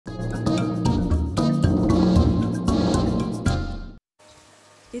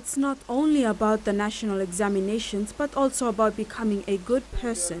It's not only about the national examinations, but also about becoming a good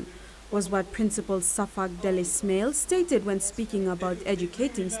person, was what Principal Safak Deliismail stated when speaking about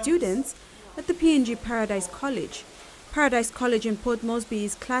educating students at the PNG Paradise College. Paradise College in Port Moresby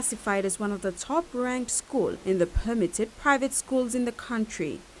is classified as one of the top-ranked schools in the permitted private schools in the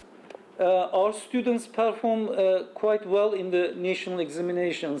country. Our students perform quite well in the national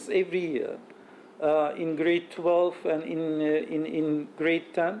examinations every year, in grade 12 and in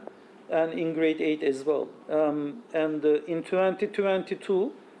grade 10 and in grade 8 as well. In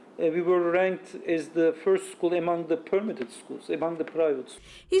 2022, we were ranked as the first school among the permitted schools, among the private schools.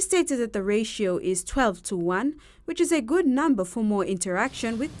 He stated that the ratio is 12:1, which is a good number for more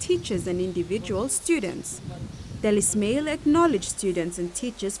interaction with teachers and individual students. Deliismail acknowledged students and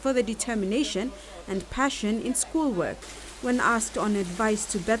teachers for their determination and passion in schoolwork. When asked on advice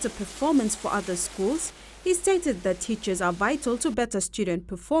to better performance for other schools, he stated that teachers are vital to better student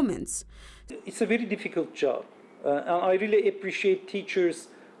performance. It's a very difficult job. And I really appreciate teachers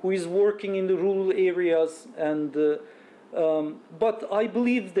who is working in the rural areas. But I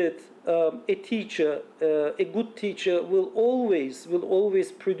believe that a teacher, a good teacher, will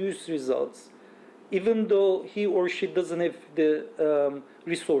always produce results, even though he or she doesn't have the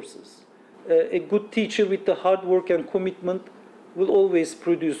resources. A good teacher with the hard work and commitment will always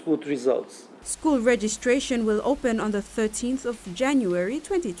produce good results. School registration will open on the 13th of January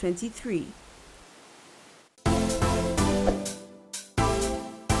 2023.